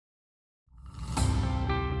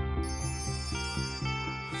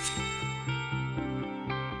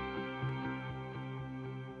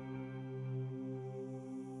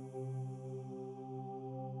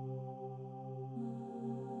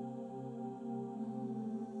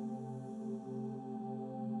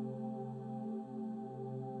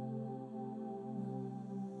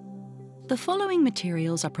The following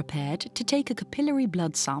materials are prepared to take a capillary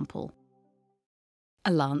blood sample: a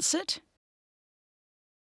lancet,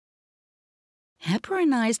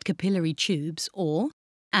 heparinized capillary tubes or,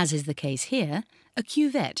 as is the case here, a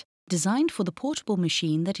cuvette designed for the portable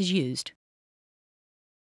machine that is used,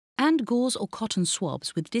 and gauze or cotton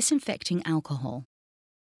swabs with disinfecting alcohol.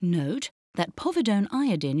 Note that Povidone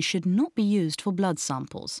iodine should not be used for blood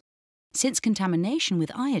samples, since contamination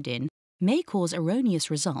with iodine may cause erroneous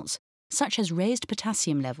results such as raised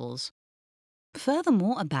potassium levels.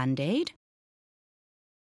 Furthermore, a Band-Aid,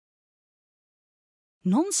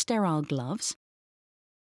 non-sterile gloves,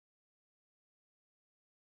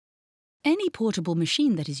 any portable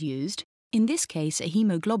machine that is used, in this case a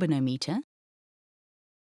hemoglobinometer,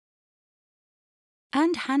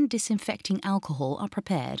 and hand disinfecting alcohol are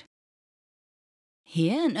prepared.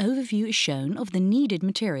 Here an overview is shown of the needed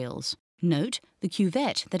materials. Note the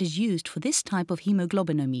cuvette that is used for this type of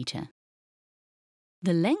hemoglobinometer.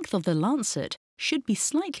 The length of the lancet should be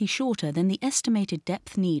slightly shorter than the estimated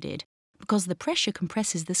depth needed because the pressure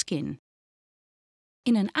compresses the skin.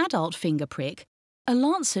 In an adult finger prick, a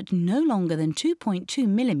lancet no longer than 2.2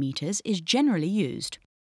 millimeters is generally used.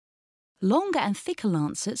 Longer and thicker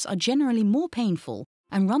lancets are generally more painful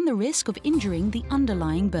and run the risk of injuring the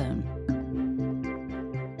underlying bone.